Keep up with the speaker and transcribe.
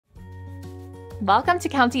Welcome to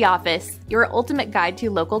County Office, your ultimate guide to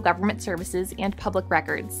local government services and public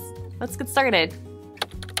records. Let's get started.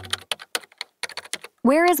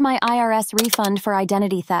 Where is my IRS refund for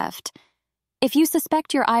identity theft? If you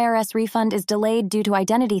suspect your IRS refund is delayed due to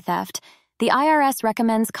identity theft, the IRS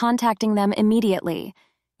recommends contacting them immediately.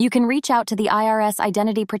 You can reach out to the IRS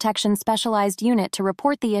Identity Protection Specialized Unit to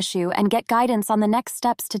report the issue and get guidance on the next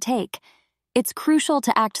steps to take. It's crucial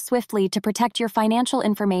to act swiftly to protect your financial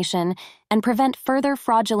information and prevent further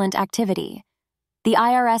fraudulent activity. The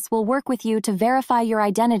IRS will work with you to verify your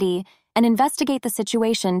identity and investigate the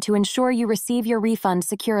situation to ensure you receive your refund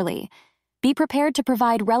securely. Be prepared to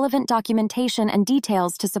provide relevant documentation and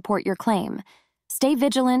details to support your claim. Stay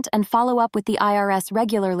vigilant and follow up with the IRS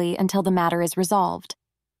regularly until the matter is resolved.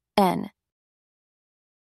 N.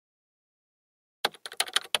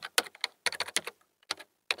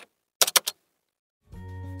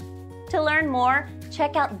 To learn more,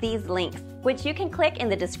 check out these links, which you can click in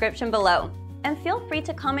the description below. And feel free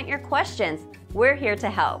to comment your questions. We're here to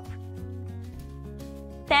help.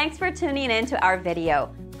 Thanks for tuning in to our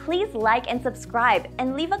video. Please like and subscribe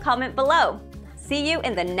and leave a comment below. See you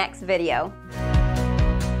in the next video.